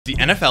The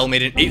NFL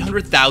made an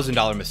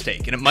 $800,000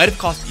 mistake, and it might have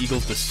cost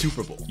Eagles the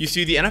Super Bowl. You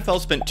see, the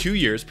NFL spent 2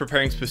 years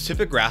preparing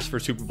specific grass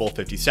for Super Bowl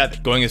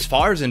 57, going as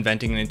far as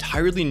inventing an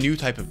entirely new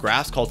type of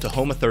grass called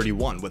Tahoma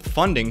 31 with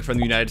funding from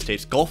the United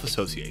States Golf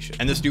Association.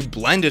 And this new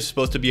blend is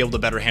supposed to be able to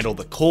better handle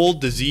the cold,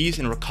 disease,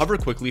 and recover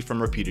quickly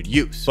from repeated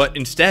use. But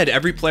instead,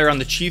 every player on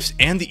the Chiefs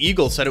and the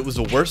Eagles said it was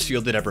the worst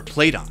field they'd ever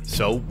played on.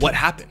 So what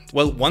happened?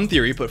 Well, one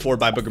theory put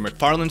forward by Booger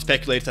McFarland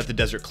speculates that the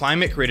desert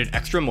climate created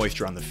extra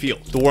moisture on the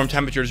field. The warm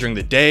temperatures during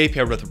the day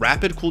paired with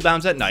rapid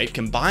cooldowns at night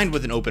combined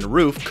with an open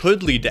roof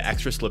could lead to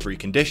extra slippery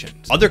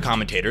conditions. Other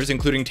commentators,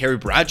 including Terry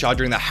Bradshaw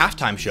during the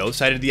halftime show,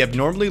 cited the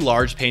abnormally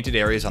large painted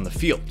areas on the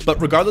field. But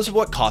regardless of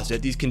what caused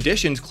it, these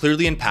conditions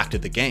clearly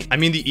impacted the game. I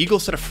mean, the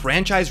Eagles set a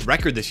franchise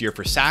record this year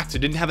for sacks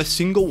and didn't have a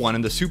single one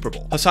in the Super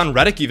Bowl. Hassan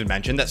Reddick even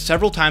mentioned that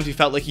several times he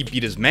felt like he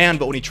beat his man,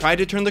 but when he tried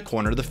to turn the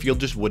corner, the field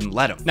just wouldn't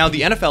let him. Now,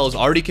 the NFL is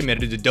already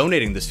committed to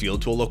donating this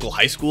field to a local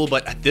high school,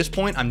 but at this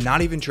point, I'm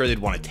not even sure they'd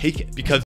want to take it, because